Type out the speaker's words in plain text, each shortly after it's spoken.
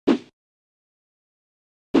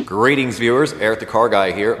Greetings viewers,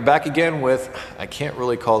 EricTheCarGuy here, back again with, I can't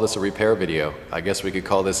really call this a repair video. I guess we could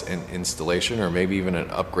call this an installation or maybe even an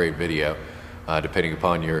upgrade video, depending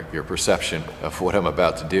upon your perception of what I'm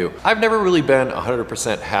about to do. I've never really been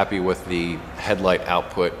 100% happy with the headlight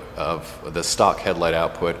output of the stock headlight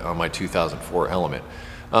output on my 2004 Element.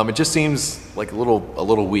 It just seems like a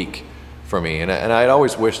little weak for me, and I'd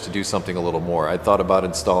always wished to do something a little more. I thought about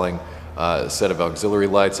installing a set of auxiliary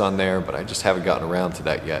lights on there, but I just haven't gotten around to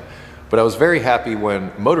that yet. But I was very happy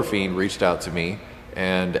when MotorFiend reached out to me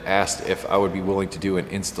and asked if I would be willing to do an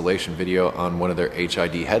installation video on one of their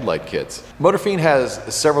HID headlight kits. MotorFiend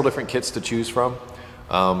has several different kits to choose from,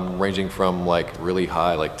 ranging from like really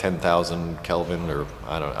high, like 10,000 Kelvin, or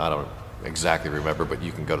I don't exactly remember, but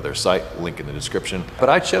you can go to their site, link in the description. But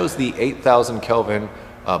I chose the 8,000 Kelvin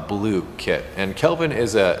blue kit, and Kelvin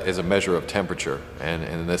is a measure of temperature, and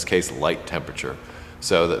in this case light temperature.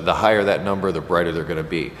 So the higher that number, the brighter they're going to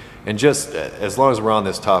be. And just as long as we're on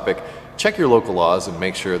this topic, check your local laws and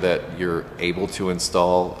make sure that you're able to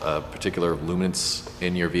install a particular luminance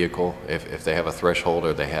in your vehicle if they have a threshold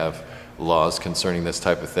or they have laws concerning this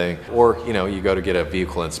type of thing. Or you go to get a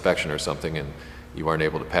vehicle inspection or something and you aren't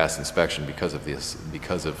able to pass inspection because of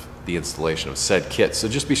the installation of said kit. So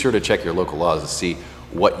just be sure to check your local laws to see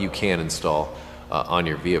what you can install on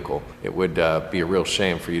your vehicle. It would be a real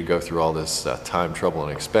shame for you to go through all this time, trouble,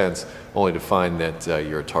 and expense only to find that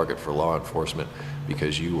you're a target for law enforcement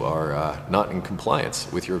because you are not in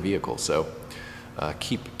compliance with your vehicle. So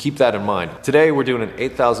keep that in mind. Today we're doing an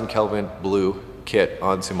 8,000 Kelvin blue kit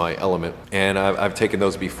onto my Element, and I've taken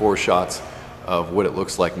those before shots of what it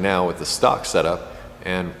looks like now with the stock setup,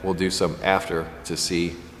 and we'll do some after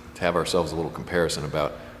to have ourselves a little comparison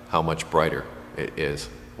about how much brighter it is,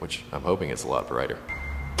 which I'm hoping it's a lot brighter.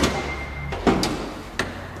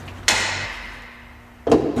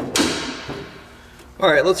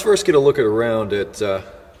 Alright, let's first get a look around at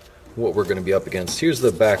what we're going to be up against. Here's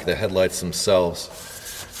the back of the headlights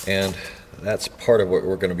themselves, and that's part of what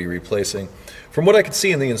we're going to be replacing. From what I could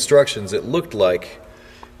see in the instructions, it looked like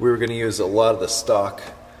we were going to use a lot of the stock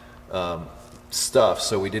stuff,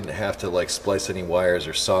 so we didn't have to like splice any wires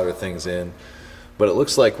or solder things in. But it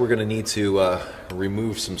looks like we're going to need to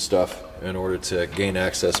remove some stuff in order to gain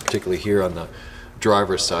access, particularly here on the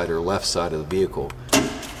driver's side or left side of the vehicle.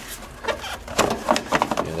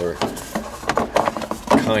 Yeah, they're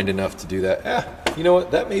kind enough to do that. You know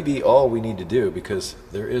what? That may be all we need to do because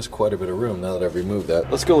there is quite a bit of room now that I've removed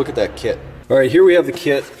that. Let's go look at that kit. Alright, here we have the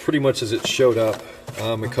kit pretty much as it showed up.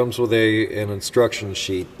 It comes with an instruction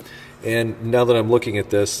sheet. And now that I'm looking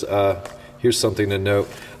at this, here's something to note.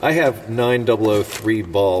 I have 9003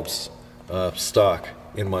 bulbs stock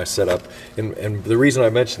in my setup, and the reason I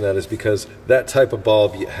mention that is because that type of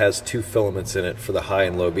bulb has two filaments in it for the high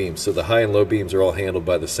and low beams. So the high and low beams are all handled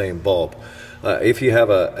by the same bulb. If you have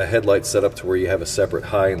a headlight set up to where you have a separate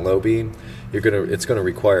high and low beam, it's going to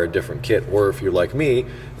require a different kit. Or if you're like me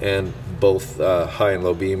and both high and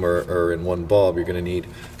low beam are in one bulb, you're going to need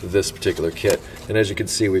this particular kit. And as you can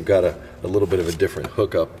see, we've got a little bit of a different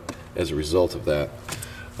hookup as a result of that.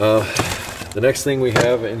 The next thing we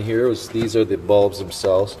have in here is these are the bulbs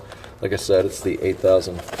themselves. Like I said, it's the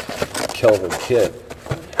 8,000 Kelvin kit,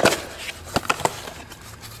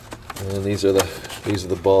 and these are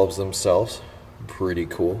the bulbs themselves. Pretty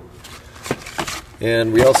cool.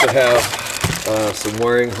 And we also have some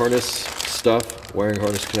wiring harness stuff, wiring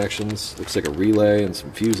harness connections. Looks like a relay and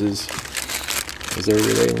some fuses. Is there a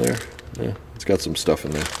relay in there? Yeah, it's got some stuff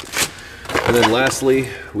in there. And then lastly,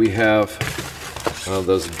 we have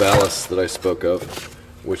those ballasts that I spoke of,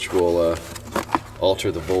 which will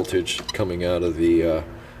alter the voltage coming out of the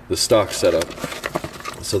stock setup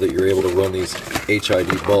so that you're able to run these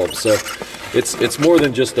HID bulbs. So it's more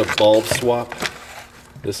than just a bulb swap.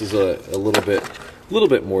 This is a little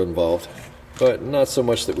bit more involved, but not so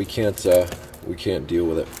much that we can't deal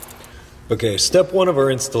with it. Okay, step one of our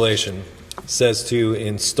installation says to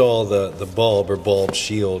install the bulb or bulb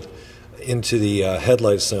shield into the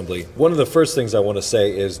headlight assembly. One of the first things I want to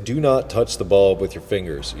say is do not touch the bulb with your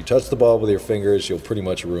fingers. You touch the bulb with your fingers, you'll pretty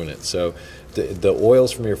much ruin it. So the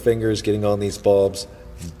oils from your fingers getting on these bulbs,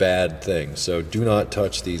 bad thing. So do not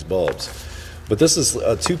touch these bulbs. But this is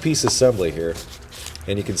a two-piece assembly here,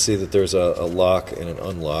 and you can see that there's a lock and an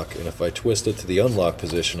unlock, and if I twist it to the unlock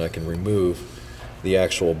position, I can remove the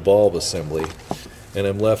actual bulb assembly, and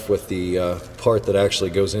I'm left with the part that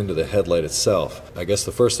actually goes into the headlight itself. I guess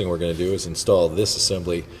the first thing we're going to do is install this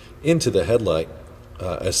assembly into the headlight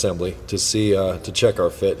assembly to check our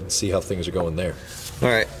fit and see how things are going there.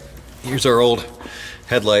 Alright, here's our old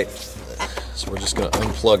headlight. So we're just going to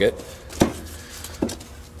unplug it.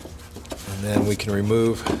 And then we can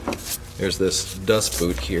remove, there's this dust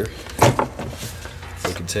boot here.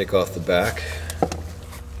 We can take off the back.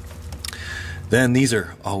 Then these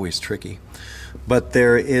are always tricky. But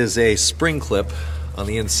there is a spring clip on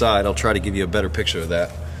the inside. I'll try to give you a better picture of that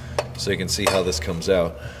so you can see how this comes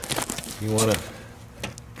out. You want to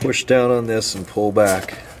push down on this and pull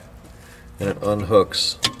back, and it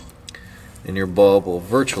unhooks, and your bulb will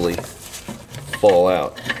virtually fall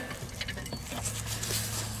out.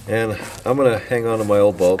 And I'm going to hang on to my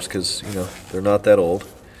old bulbs because, you know, they're not that old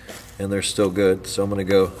and they're still good, so I'm going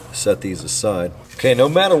to go set these aside. Okay, no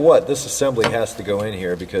matter what, this assembly has to go in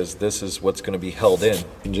here because this is what's going to be held in. You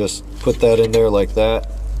can just put that in there like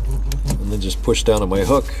that and then just push down on my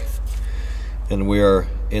hook, and we are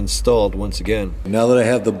installed once again. Now that I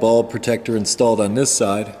have the bulb protector installed on this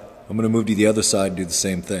side, I'm going to move to the other side and do the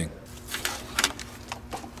same thing.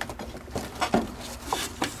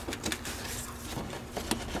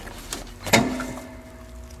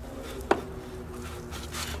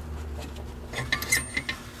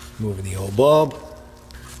 Moving the old bulb.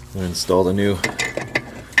 I installed a new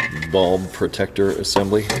bulb protector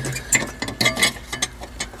assembly.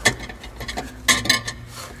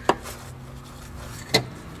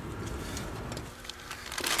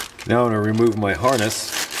 Now I'm going to remove my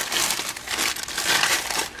harness.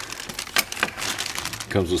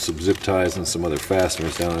 Comes with some zip ties and some other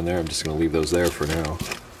fasteners down in there. I'm just going to leave those there for now.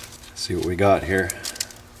 See what we got here.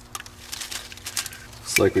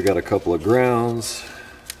 Looks like we got a couple of grounds.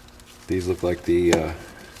 These look like the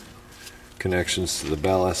connections to the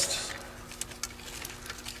ballast.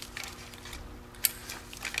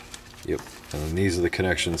 Yep, and then these are the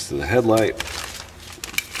connections to the headlight.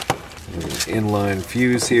 There's an inline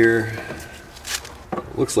fuse here.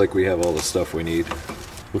 Looks like we have all the stuff we need.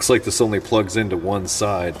 Looks like this only plugs into one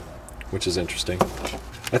side, which is interesting.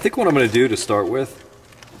 I think what I'm going to do to start with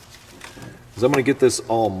is I'm going to get this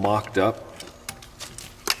all mocked up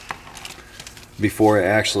before I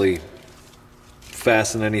actually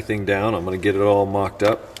fasten anything down. I'm going to get it all mocked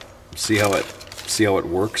up, see how it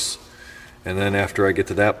works, and then after I get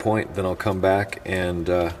to that point, then I'll come back and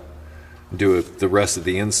do the rest of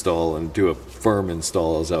the install and do a firm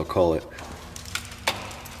install, as I'll call it.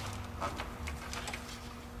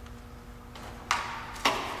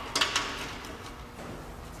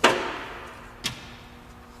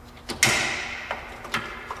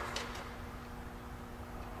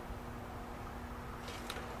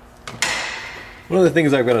 One of the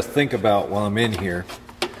things I've got to think about while I'm in here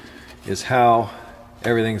is how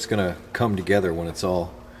everything's going to come together when it's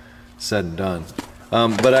all said and done.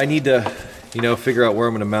 But I need to, you know, figure out where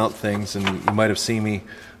I'm going to mount things, and you might have seen me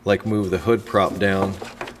like move the hood prop down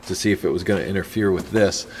to see if it was going to interfere with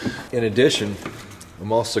this. In addition,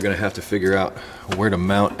 I'm also going to have to figure out where to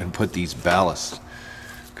mount and put these ballasts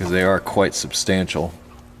because they are quite substantial.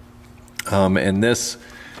 And this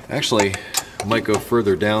actually might go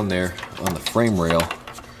further down there on the frame rail,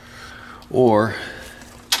 or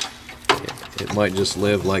it might just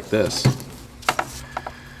live like this.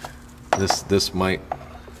 This might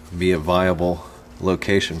be a viable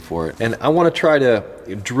location for it. And I want to try to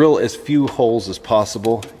drill as few holes as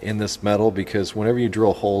possible in this metal, because whenever you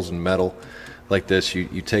drill holes in metal like this,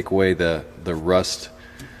 you take away the rust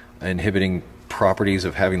inhibiting properties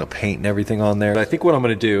of having the paint and everything on there. But I think what I'm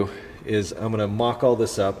going to do is I'm going to mock all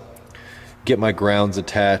this up, get my grounds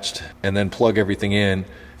attached, and then plug everything in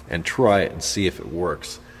and try it and see if it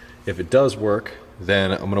works. If it does work,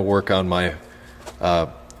 then I'm going to work on my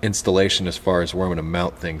installation as far as where I'm going to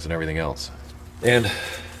mount things and everything else. And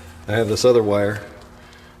I have this other wire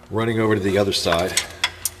running over to the other side,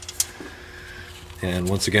 and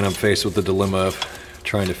once again I'm faced with the dilemma of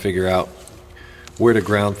trying to figure out where to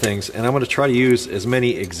ground things, and I'm going to try to use as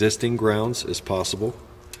many existing grounds as possible.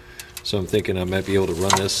 So I'm thinking I might be able to run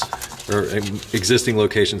this, or existing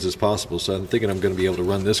locations as possible. So I'm thinking I'm going to be able to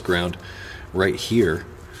run this ground right here,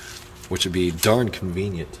 which would be darn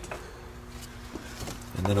convenient.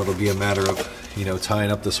 And then it'll be a matter of, you know,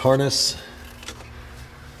 tying up this harness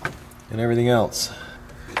and everything else.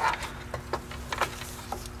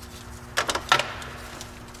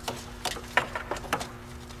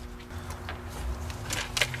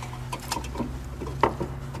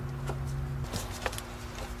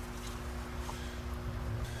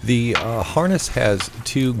 The harness has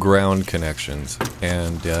two ground connections,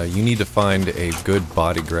 and you need to find a good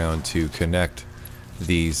body ground to connect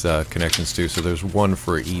these connections to. So there's one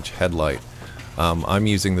for each headlight. I'm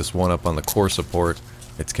using this one up on the core support.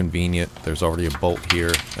 It's convenient. There's already a bolt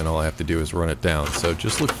here, and all I have to do is run it down. So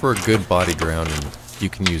just look for a good body ground, and you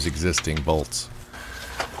can use existing bolts.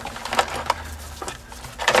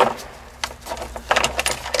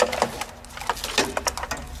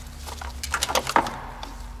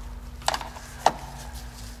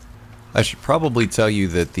 I should probably tell you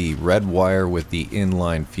that the red wire with the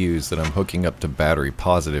inline fuse that I'm hooking up to battery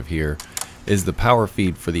positive here is the power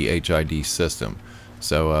feed for the HID system.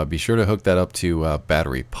 So be sure to hook that up to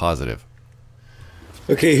battery positive.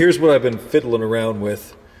 Okay, here's what I've been fiddling around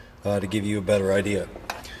with to give you a better idea.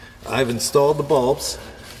 I've installed the bulbs,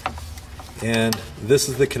 and this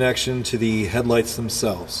is the connection to the headlights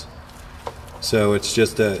themselves. So it's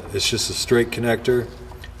just a straight connector.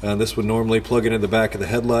 This would normally plug into the back of the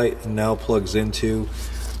headlight, and now plugs into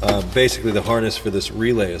basically the harness for this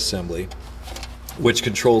relay assembly, which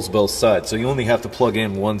controls both sides. So you only have to plug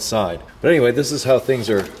in one side. But anyway, this is how things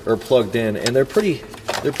are plugged in, and they're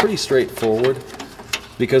pretty straightforward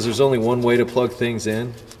because there's only one way to plug things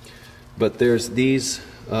in. But there's these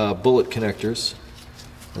bullet connectors,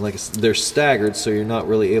 and they're staggered, so you're not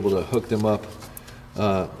really able to hook them up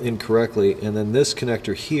incorrectly. And then this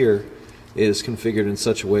connector here is configured in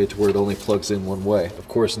such a way to where it only plugs in one way. Of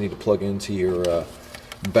course, you need to plug into your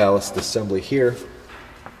ballast assembly here.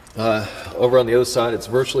 Over on the other side, it's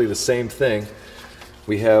virtually the same thing.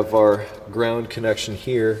 We have our ground connection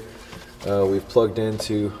here. We've plugged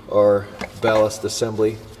into our ballast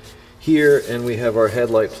assembly here, and we have our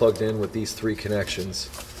headlight plugged in with these three connections.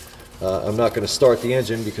 I'm not going to start the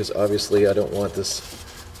engine because obviously I don't want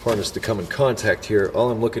this harness to come in contact here. All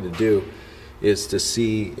I'm looking to do is to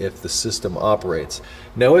see if the system operates.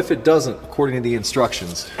 Now, if it doesn't, according to the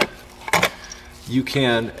instructions, you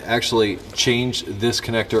can actually change this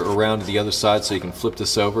connector around to the other side, so you can flip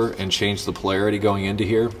this over and change the polarity going into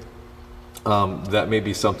here. That may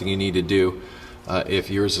be something you need to do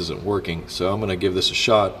if yours isn't working. So I'm going to give this a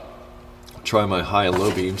shot, try my high and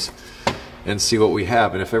low beams, and see what we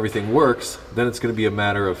have. And if everything works, then it's going to be a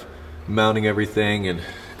matter of mounting everything and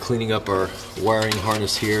cleaning up our wiring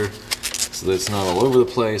harness here so that it's not all over the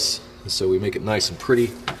place, and so we make it nice and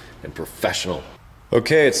pretty and professional.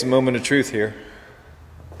 Okay, it's a moment of truth here.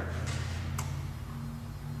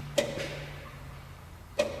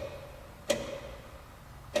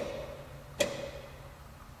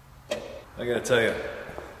 I gotta tell you,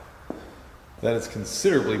 that is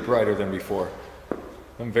considerably brighter than before.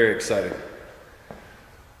 I'm very excited.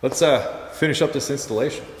 Let's finish up this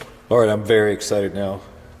installation. Alright, I'm very excited now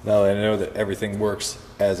that I know that everything works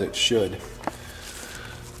as it should.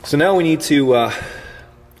 So now we need to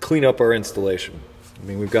clean up our installation. I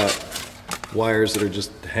mean, we've got wires that are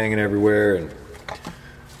just hanging everywhere and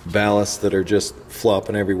ballasts that are just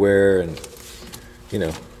flopping everywhere, and you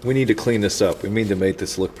know, we need to clean this up. We need to make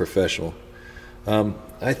this look professional.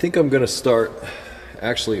 I think I'm going to start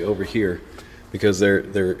actually over here because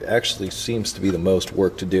there actually seems to be the most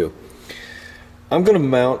work to do. I'm going to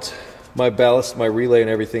mount my ballast, my relay, and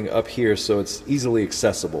everything up here so it's easily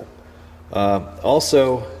accessible.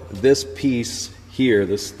 Also, this piece here,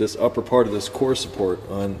 this upper part of this core support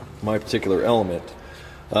on my particular element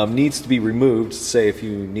needs to be removed, say if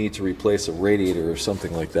you need to replace a radiator or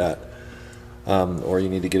something like that, or you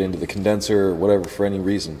need to get into the condenser or whatever for any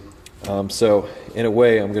reason. So in a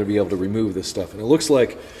way, I'm going to be able to remove this stuff. And it looks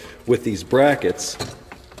like with these brackets,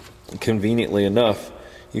 conveniently enough,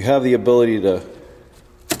 you have the ability to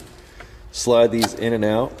slide these in and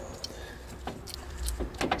out.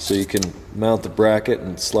 So you can mount the bracket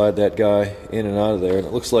and slide that guy in and out of there. And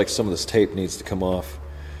it looks like some of this tape needs to come off.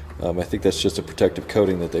 I think that's just a protective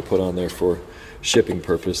coating that they put on there for shipping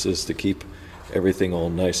purposes to keep everything all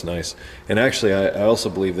nice. And actually, I also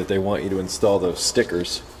believe that they want you to install those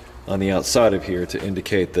stickers on the outside of here to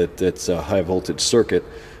indicate that it's a high voltage circuit,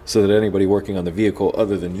 so that anybody working on the vehicle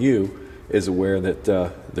other than you is aware that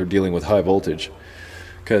they're dealing with high voltage,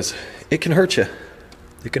 because it can hurt you.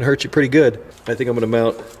 It can hurt you pretty good. I think I'm going to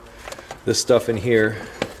mount this stuff in here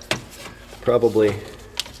probably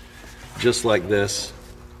just like this.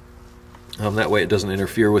 That way it doesn't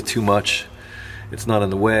interfere with too much. It's not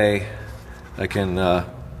in the way. I can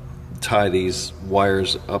tie these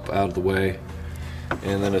wires up out of the way.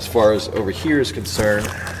 And then as far as over here is concerned,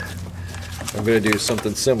 I'm going to do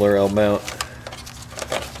something similar. I'll mount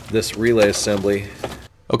this relay assembly.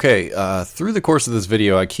 Okay, through the course of this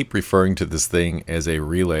video, I keep referring to this thing as a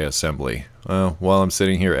relay assembly. While I'm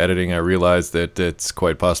sitting here editing, I realize that it's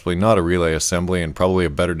quite possibly not a relay assembly, and probably a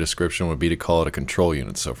better description would be to call it a control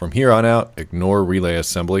unit. So from here on out, ignore relay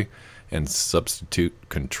assembly and substitute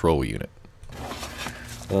control unit.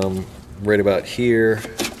 Right about here,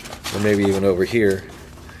 or maybe even over here,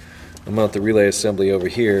 I'll mount the relay assembly over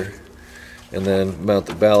here, and then mount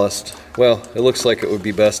the ballast. Well, it looks like it would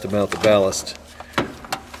be best to mount the ballast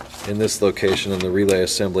in this location and the relay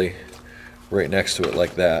assembly right next to it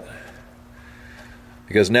like that.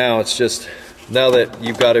 Because now it's just, now that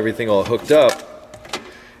you've got everything all hooked up,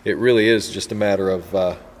 it really is just a matter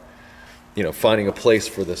of finding a place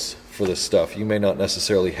for this stuff. You may not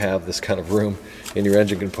necessarily have this kind of room in your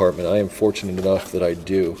engine compartment. I am fortunate enough that I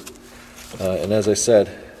do. And as I said,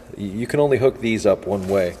 you can only hook these up one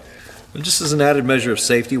way. And just as an added measure of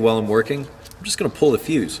safety while I'm working, I'm just going to pull the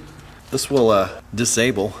fuse. This will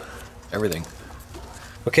disable everything.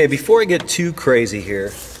 Okay, before I get too crazy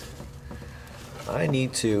here, I'm going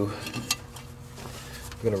to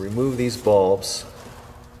remove these bulbs,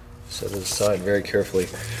 set it aside very carefully,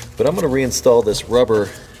 but I'm going to reinstall this rubber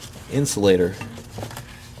insulator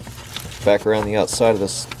back around the outside of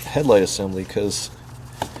this headlight assembly, because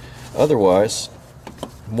otherwise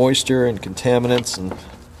moisture and contaminants and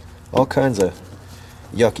all kinds of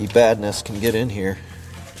yucky badness can get in here.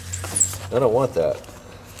 I don't want that.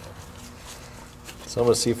 So I'm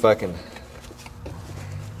going to see if I can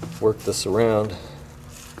work this around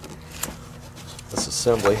this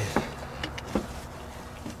assembly.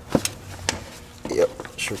 Yep,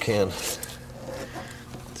 sure can.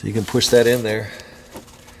 So you can push that in there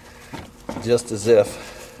just as if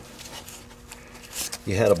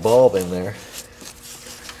you had a bulb in there.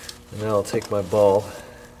 And now I'll take my bulb,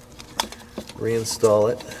 reinstall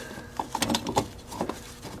it.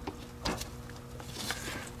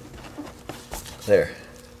 There.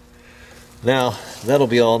 Now that'll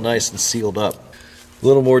be all nice and sealed up. A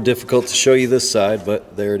little more difficult to show you this side,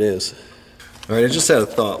 but there it is. Alright, I just had a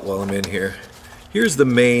thought while I'm in here. Here's the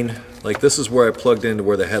main, like this is where I plugged into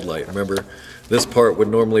where the headlight. Remember, this part would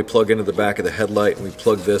normally plug into the back of the headlight, and we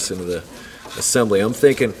plug this into the assembly. I'm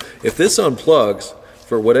thinking, if this unplugs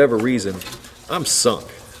for whatever reason, I'm sunk.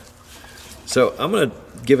 So I'm going to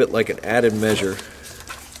give it like an added measure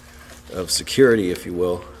of security, if you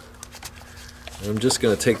will. And I'm just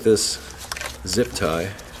going to take this zip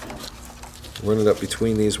tie, run it up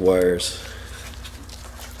between these wires,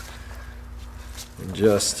 and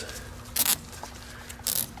just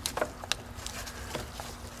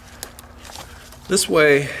this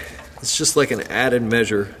way, it's just like an added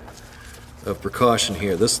measure of precaution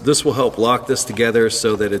here. This will help lock this together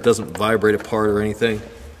so that it doesn't vibrate apart or anything.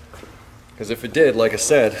 Because if it did, like I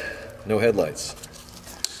said, no headlights.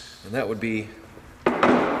 And that would be,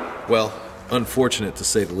 well, unfortunate to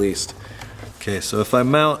say the least. Okay, so if I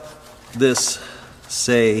mount this,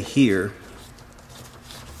 say, here,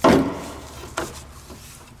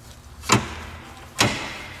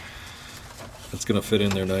 it's going to fit in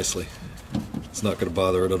there nicely. It's not going to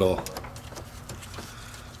bother it at all.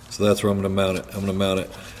 So that's where I'm going to mount it. I'm going to mount it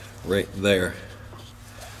right there.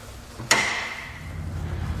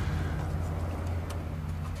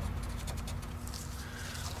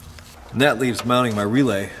 And that leaves mounting my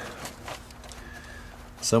relay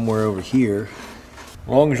somewhere over here. As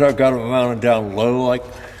long as I've got it mounted down low, like,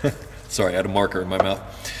 sorry, I had a marker in my mouth.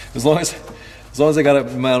 As long as I got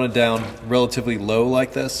it mounted down relatively low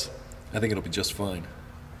like this, I think it'll be just fine.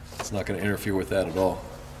 It's not going to interfere with that at all.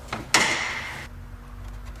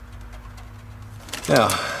 Now,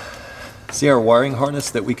 see our wiring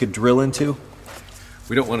harness that we could drill into?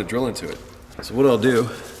 We don't want to drill into it. So what I'll do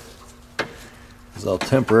is I'll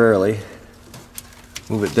temporarily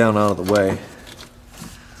move it down out of the way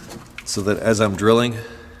so that as I'm drilling,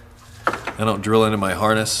 I don't drill into my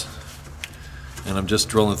harness and I'm just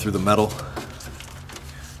drilling through the metal.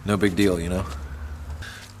 No big deal, you know.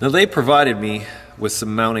 Now they provided me with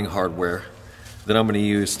some mounting hardware that I'm going to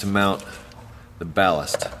use to mount the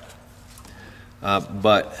ballast.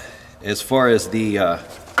 But as far as the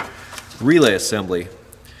relay assembly,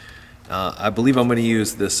 I believe I'm going to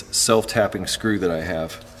use this self-tapping screw that I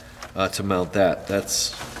have to mount that. That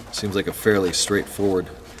seems like a fairly straightforward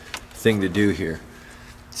thing to do here.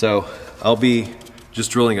 So I'll be just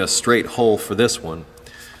drilling a straight hole for this one,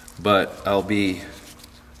 but I'll be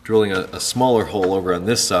drilling a smaller hole over on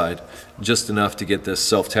this side, just enough to get this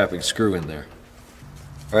self-tapping screw in there.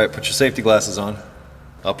 Alright, put your safety glasses on.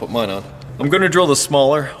 I'll put mine on. I'm going to drill the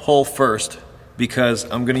smaller hole first because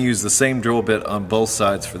I'm going to use the same drill bit on both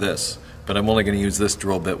sides for this, but I'm only going to use this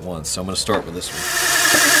drill bit once, so I'm going to start with this one.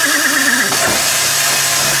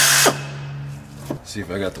 See if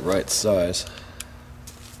I got the right size.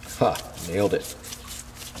 Ha, nailed it.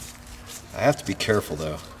 I have to be careful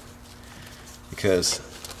though, because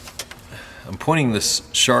I'm pointing this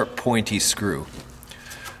sharp pointy screw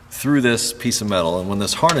through this piece of metal, and when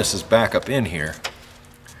this harness is back up in here,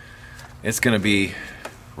 it's going to be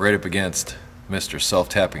right up against Mr.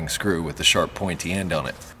 Self-Tapping Screw with the sharp pointy end on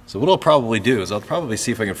it. So what I'll probably do is I'll probably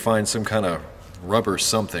see if I can find some kind of rubber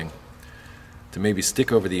something to maybe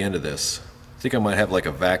stick over the end of this. I think I might have like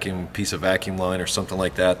a piece of vacuum line or something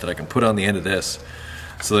like that I can put on the end of this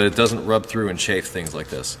so that it doesn't rub through and chafe things like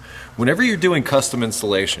this. Whenever you're doing custom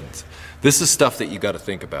installations, this is stuff that you got to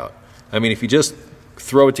think about. I mean, if you just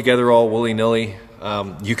throw it together all willy-nilly,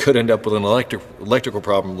 you could end up with an electrical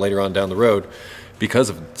problem later on down the road because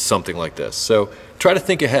of something like this. So try to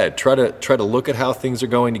think ahead. Try to look at how things are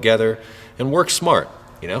going together and work smart,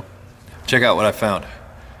 you know? Check out what I found.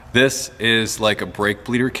 This is like a brake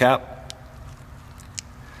bleeder cap.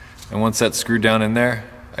 And once that's screwed down in there,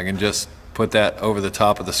 I can just put that over the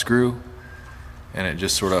top of the screw and it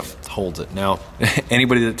just sort of holds it. Now,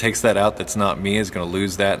 anybody that takes that out that's not me is going to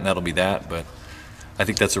lose that, and that'll be that, but I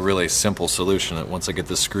think that's a really simple solution. That once I get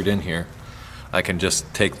this screwed in here, I can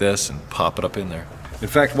just take this and pop it up in there. In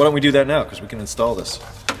fact, why don't we do that now, because we can install this.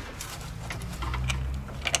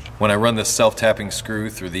 When I run this self-tapping screw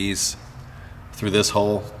through this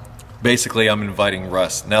hole, basically I'm inviting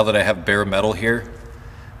rust. Now that I have bare metal here,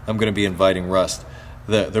 I'm going to be inviting rust.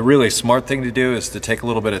 The really smart thing to do is to take a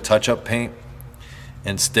little bit of touch-up paint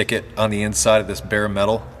and stick it on the inside of this bare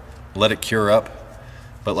metal, let it cure up.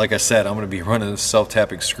 But like I said, I'm going to be running this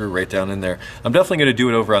self-tapping screw right down in there. I'm definitely going to do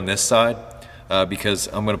it over on this side because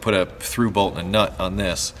I'm going to put a through bolt and a nut on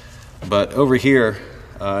this. But over here,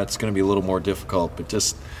 it's going to be a little more difficult. But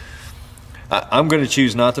just, I'm going to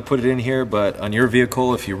choose not to put it in here, but on your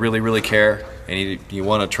vehicle, if you really care and you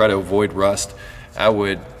want to try to avoid rust, I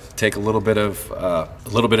would take a little bit of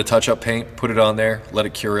touch-up paint, put it on there, let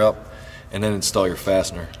it cure up, and then install your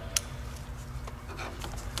fastener.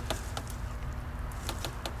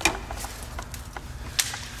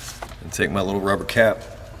 And take my little rubber cap,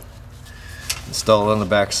 install it on the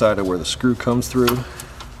back side of where the screw comes through.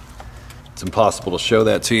 It's impossible to show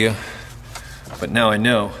that to you, but now I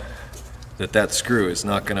know that that screw is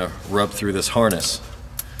not going to rub through this harness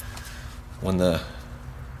when the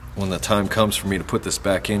time comes for me to put this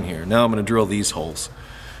back in here. Now I'm going to drill these holes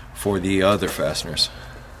for the other fasteners.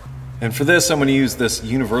 And for this, I'm going to use this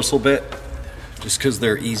universal bit just because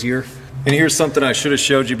they're easier. And here's something I should have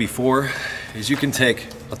showed you before, is you can take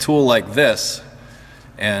a tool like this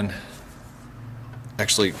and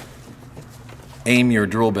actually aim your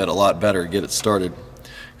drill bit a lot better, get it started,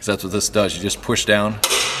 because that's what this does. You just push down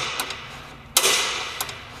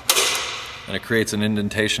and it creates an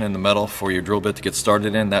indentation in the metal for your drill bit to get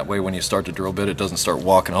started in. That way when you start the drill bit, it doesn't start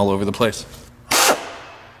walking all over the place.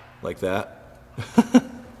 Like that.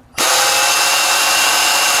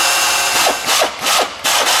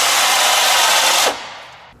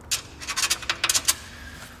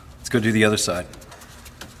 Let's go do the other side.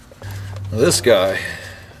 Now this guy,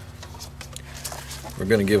 we're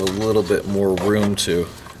going to give a little bit more room to,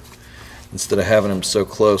 instead of having him so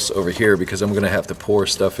close over here, because I'm going to have to pour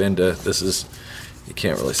stuff into, this is, you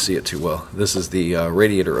can't really see it too well, this is the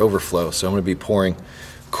radiator overflow, so I'm going to be pouring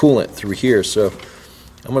coolant through here. So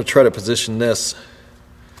I'm going to try to position this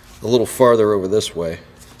a little farther over this way,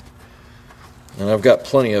 and I've got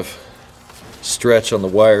plenty of stretch on the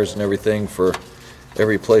wires and everything for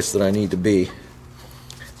every place that I need to be,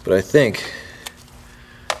 but I think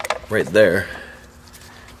right there,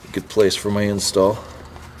 a good place for my install.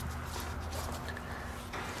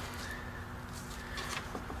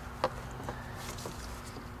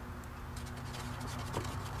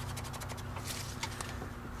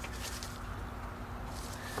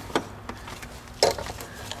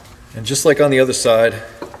 And just like on the other side,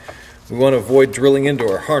 we want to avoid drilling into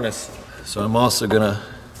our harness, so I'm also going to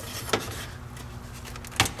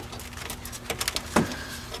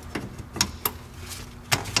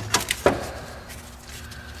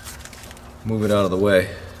move it out of the way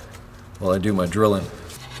while I do my drilling.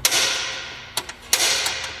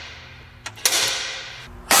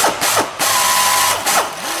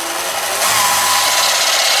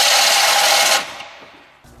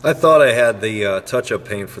 I thought I had the touch-up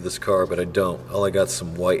paint for this car, but I don't. All I got is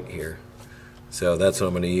some white here. So that's what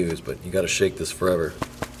I'm going to use, but you got to shake this forever.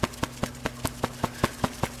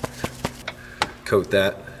 Coat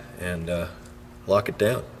that and lock it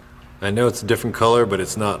down. I know it's a different color, but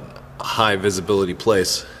it's not a high visibility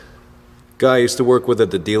place. Guy I used to work with at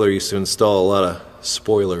the dealer used to install a lot of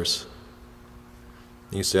spoilers.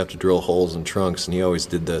 He used to have to drill holes in trunks, and he always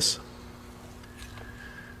did this.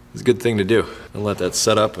 It's a good thing to do. And let that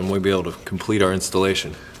set up and we'll be able to complete our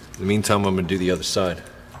installation. In the meantime, I'm going to do the other side.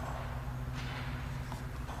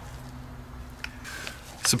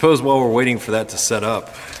 Suppose while we're waiting for that to set up,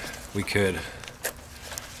 we could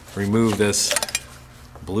remove this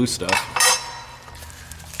blue stuff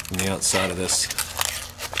from the outside of this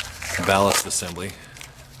ballast assembly.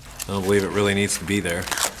 I don't believe it really needs to be there.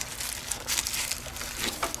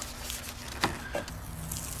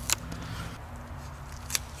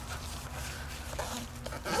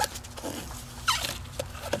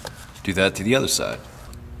 Do that to the other side.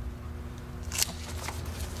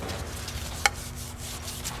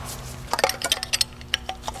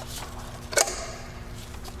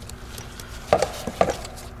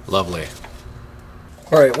 Lovely.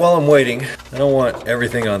 Alright, while I'm waiting, I don't want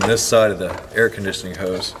everything on this side of the air conditioning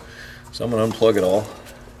hose, so I'm going to unplug it all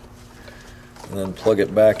and then plug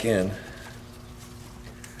it back in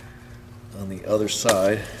on the other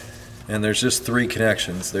side. And there's just 3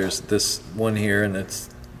 connections. There's this one here, and it's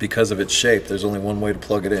because of its shape, there's only one way to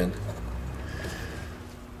plug it in.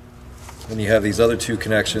 Then you have these other 2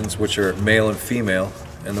 connections, which are male and female,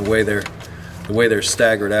 and the way they're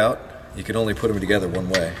staggered out, you can only put them together one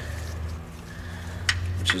way,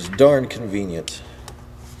 which is darn convenient.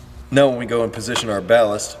 Now when we go and position our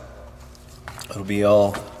ballast, it'll be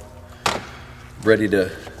all ready to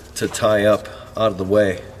tie up out of the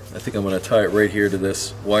way. I think I'm going to tie it right here to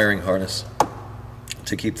this wiring harness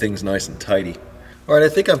to keep things nice and tidy. Alright, I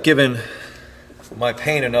think I've given my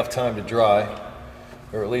paint enough time to dry,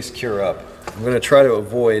 or at least cure up. I'm going to try to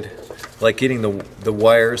avoid like getting the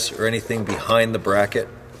wires or anything behind the bracket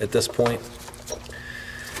at this point.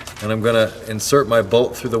 And I'm going to insert my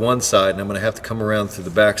bolt through the one side, and I'm going to have to come around through the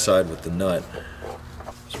back side with the nut.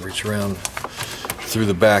 Just reach around through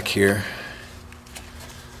the back here.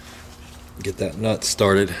 Get that nut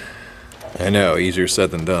started. I know, easier said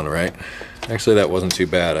than done, right? Actually, that wasn't too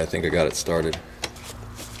bad. I think I got it started.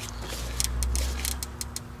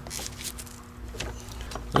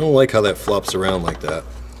 I don't like how that flops around like that.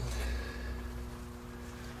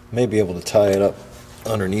 May be able to tie it up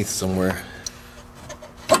underneath somewhere.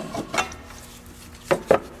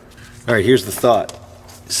 Alright, here's the thought.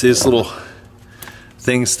 See this little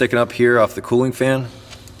thing sticking up here off the cooling fan?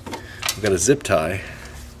 I've got a zip tie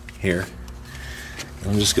here.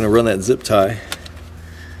 I'm just going to run that zip tie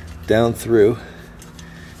down through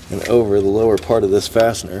and over the lower part of this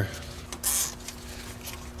fastener.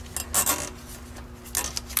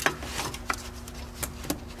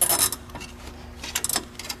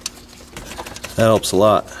 That helps a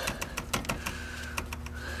lot.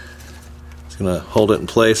 It's going to hold it in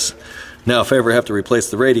place. Now if I ever have to replace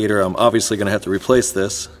the radiator, I'm obviously going to have to replace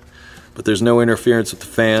this, but there's no interference with the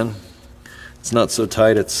fan. It's not so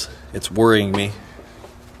tight it's worrying me.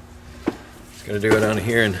 Just going to do it down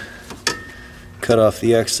here and cut off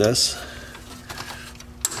the excess.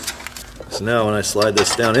 So now when I slide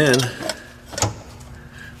this down in, it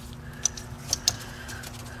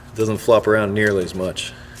doesn't flop around nearly as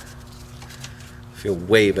much. I feel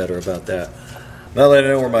way better about that. Now that I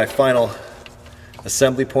know where my final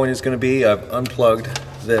assembly point is going to be, I've unplugged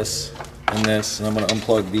this, and I'm going to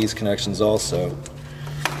unplug these connections also,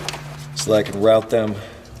 so that I can route them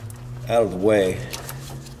out of the way.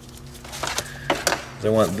 I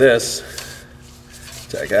want this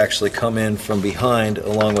to actually come in from behind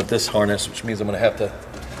along with this harness, which means I'm going to have to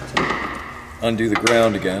undo the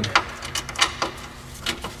ground again.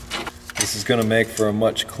 This is going to make for a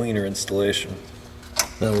much cleaner installation.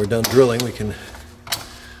 Now we're done drilling, we can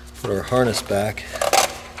put our harness back,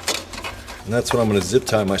 and that's what I'm going to zip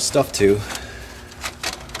tie my stuff to.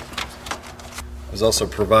 I was also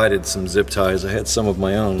provided some zip ties. I had some of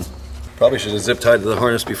my own. Probably should have zip tied to the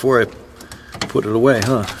harness before I put it away,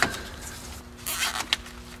 huh?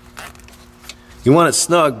 You want it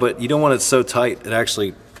snug, but you don't want it so tight it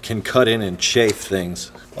actually can cut in and chafe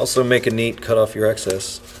things. Also make a neat cut off your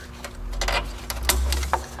excess.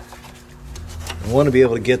 I want to be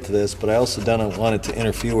able to get to this, but I also don't want it to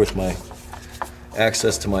interfere with my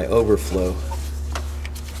access to my overflow.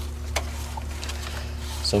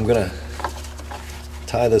 So I'm gonna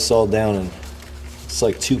tie this all down in it's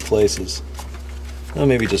like 2 places. Well,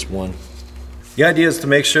 maybe just 1. The idea is to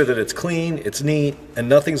make sure that it's clean, it's neat, and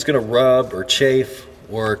nothing's going to rub or chafe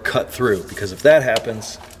or cut through, because if that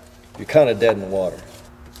happens, you're kind of dead in the water.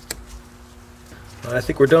 I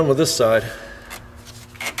think we're done with this side.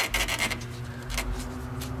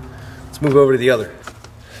 Let's move over to the other.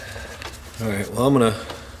 Alright, well I'm going to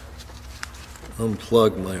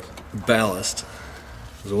unplug my ballast,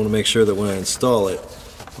 because I want to make sure that when I install it,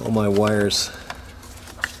 all my wires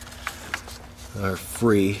are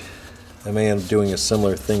free. I may end up doing a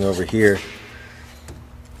similar thing over here.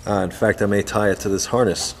 In fact, I may tie it to this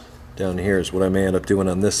harness down here is what I may end up doing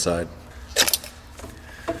on this side.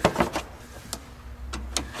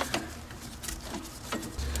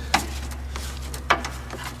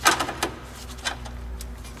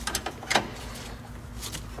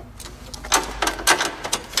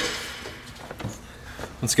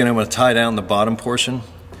 Once again, I'm going to tie down the bottom portion.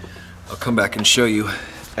 I'll come back and show you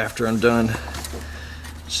after I'm done.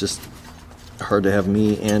 It's just hard to have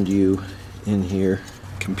me and you in here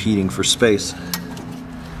competing for space.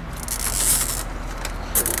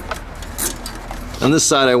 On this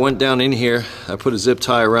side, I went down in here, I put a zip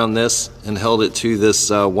tie around this and held it to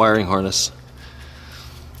this wiring harness.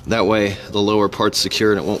 That way the lower part's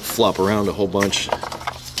secure and it won't flop around a whole bunch,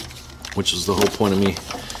 which is the whole point of me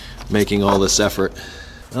making all this effort.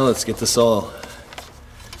 Now let's get this all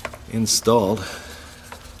installed.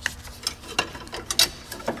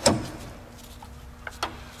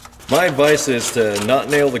 My advice is to not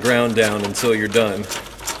nail the ground down until you're done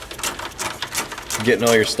getting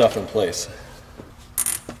all your stuff in place.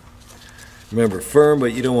 Remember, firm,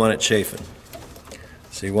 but you don't want it chafing.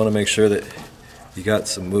 So you want to make sure that you got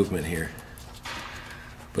some movement here,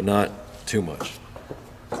 but not too much.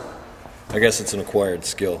 I guess it's an acquired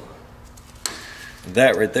skill. And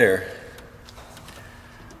that right there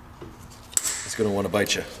is going to want to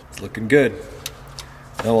bite you. It's looking good.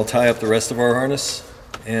 Now we'll tie up the rest of our harness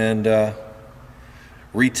and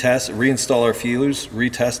reinstall our fuse,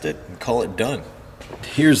 retest it, and call it done.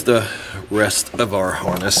 Here's the rest of our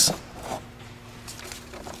harness.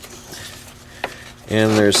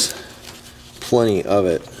 And there's plenty of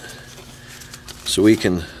it. So we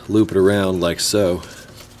can loop it around like so.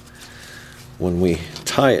 When we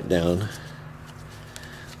tie it down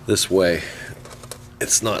this way,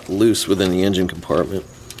 it's not loose within the engine compartment.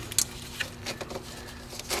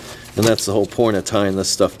 And that's the whole point of tying this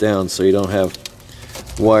stuff down, so you don't have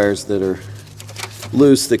wires that are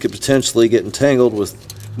loose that could potentially get entangled with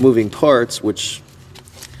moving parts, which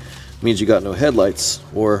means you got no headlights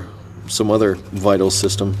or some other vital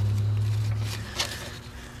system.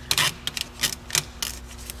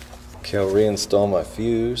 Okay, I'll reinstall my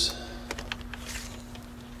fuse.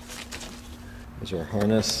 There's our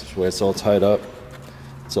harness. This way it's all tied up.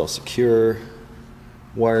 It's all secure.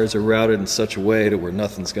 Wires are routed in such a way to where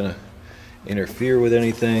nothing's going to interfere with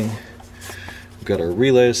anything. We've got our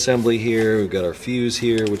relay assembly here. We've got our fuse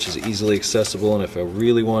here, which is easily accessible. And if I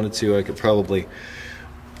really wanted to, I could probably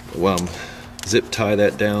zip tie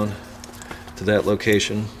that down to that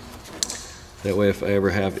location. That way, if I ever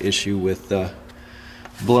have issue with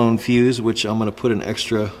blown fuse, which I'm going to put an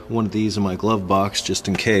extra one of these in my glove box just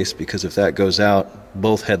in case, because if that goes out,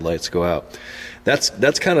 both headlights go out. That's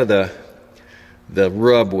kind of the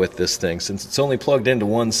rub with this thing. Since it's only plugged into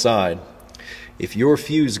one side, if your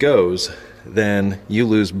fuse goes, then you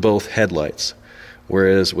lose both headlights.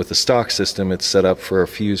 Whereas with the stock system, it's set up for a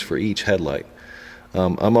fuse for each headlight.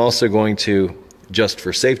 I'm also going to, just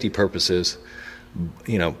for safety purposes,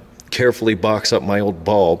 carefully box up my old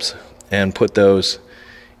bulbs and put those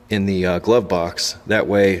in the glove box. That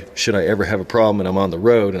way, should I ever have a problem and I'm on the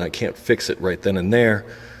road and I can't fix it right then and there,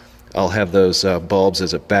 I'll have those bulbs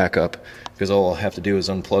as a backup, because all I'll have to do is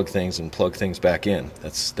unplug things and plug things back in.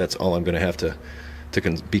 That's all I'm going to have to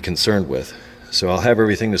be concerned with. So I'll have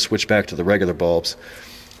everything to switch back to the regular bulbs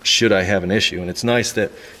should I have an issue. And it's nice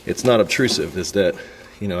that it's not obtrusive, is that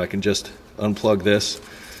I can just unplug this,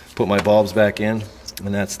 put my bulbs back in,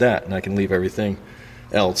 and that's that. And I can leave everything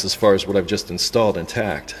else as far as what I've just installed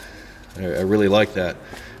intact. I really like that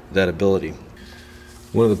ability.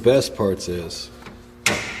 One of the best parts is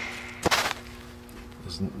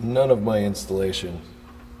none of my installation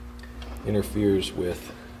interferes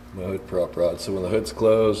with my hood prop rod. So when the hood's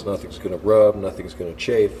closed, nothing's going to rub, nothing's going to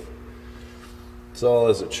chafe. It's all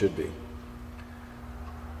as it should be.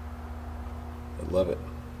 I love it.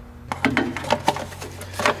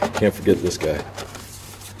 Can't forget this guy.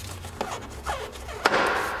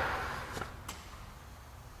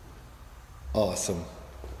 Awesome.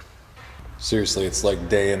 Seriously, it's like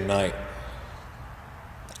day and night.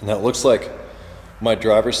 Now it looks like my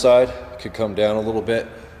driver's side could come down a little bit,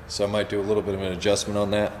 so I might do a little bit of an adjustment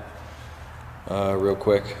on that real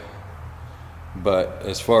quick. But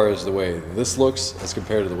as far as the way this looks as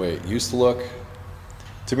compared to the way it used to look,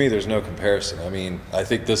 to me there's no comparison. I mean, I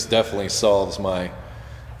think this definitely solves my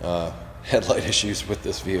headlight issues with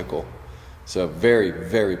this vehicle. So very,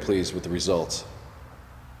 very pleased with the results.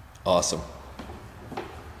 Awesome.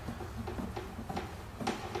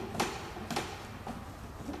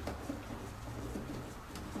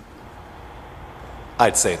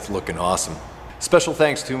 I'd say it's looking awesome. Special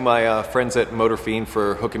thanks to my friends at Motor Fiend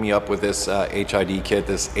for hooking me up with this HID kit,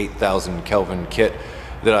 this 8000 Kelvin kit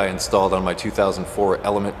that I installed on my 2004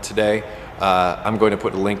 Element today. I'm going to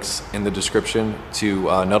put links in the description to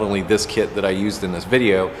not only this kit that I used in this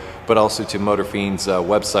video, but also to Motor Fiend's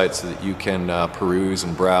website so that you can peruse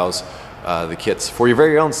and browse the kits for your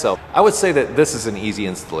very own self. I would say that this is an easy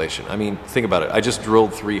installation. I mean, think about it. I just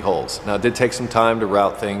drilled 3 holes. Now, it did take some time to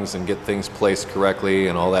route things and get things placed correctly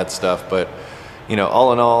and all that stuff, but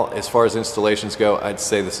all in all, as far as installations go, I'd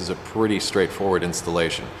say this is a pretty straightforward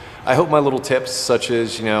installation. I hope my little tips, such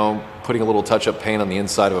as, putting a little touch-up paint on the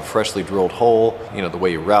inside of a freshly drilled hole, the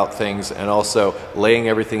way you route things, and also laying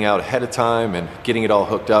everything out ahead of time and getting it all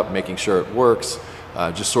hooked up, making sure it works,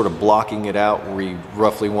 just sort of blocking it out where you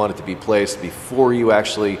roughly want it to be placed before you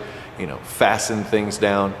actually, fasten things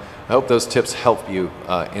down. I hope those tips help you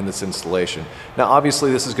in this installation. Now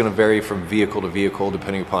obviously this is going to vary from vehicle to vehicle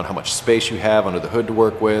depending upon how much space you have under the hood to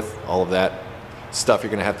work with, all of that stuff you're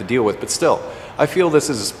going to have to deal with, but still, I feel this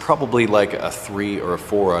is probably like a 3 or a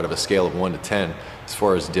 4 out of a scale of 1 to 10 as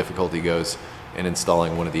far as difficulty goes in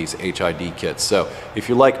installing one of these HID kits. So if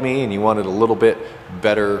you're like me and you wanted a little bit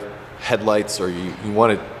better headlights, or you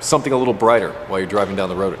wanted something a little brighter while you're driving down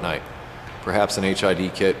the road at night, perhaps an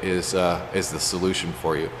HID kit is the solution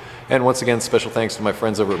for you. And once again, special thanks to my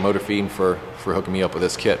friends over at MotorFeed for hooking me up with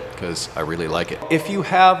this kit, because I really like it. If you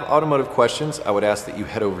have automotive questions, I would ask that you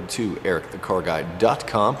head over to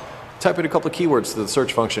EricTheCarGuy.com, type in a couple of keywords to the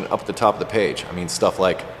search function up at the top of the page. I mean, stuff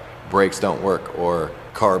like brakes don't work, or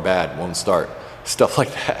car bad, won't start, stuff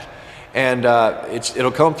like that. And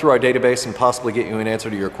it'll come through our database and possibly get you an answer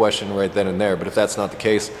to your question right then and there. But if that's not the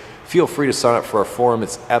case, feel free to sign up for our forum.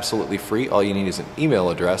 It's absolutely free. All you need is an email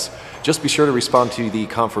address. Just be sure to respond to the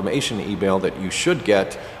confirmation email that you should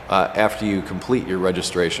get after you complete your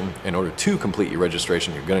registration. In order to complete your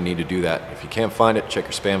registration, you're going to need to do that. If you can't find it, check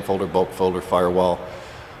your spam folder, bulk folder, firewall.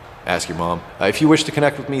 Ask your mom. If you wish to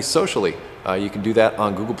connect with me socially, you can do that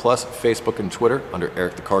on Google+, Facebook, and Twitter under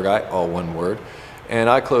Eric the Car Guy, all one word. And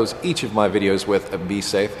I close each of my videos with be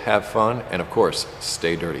safe, have fun, and of course,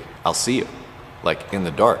 stay dirty. I'll see you, like in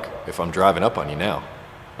the dark, if I'm driving up on you now.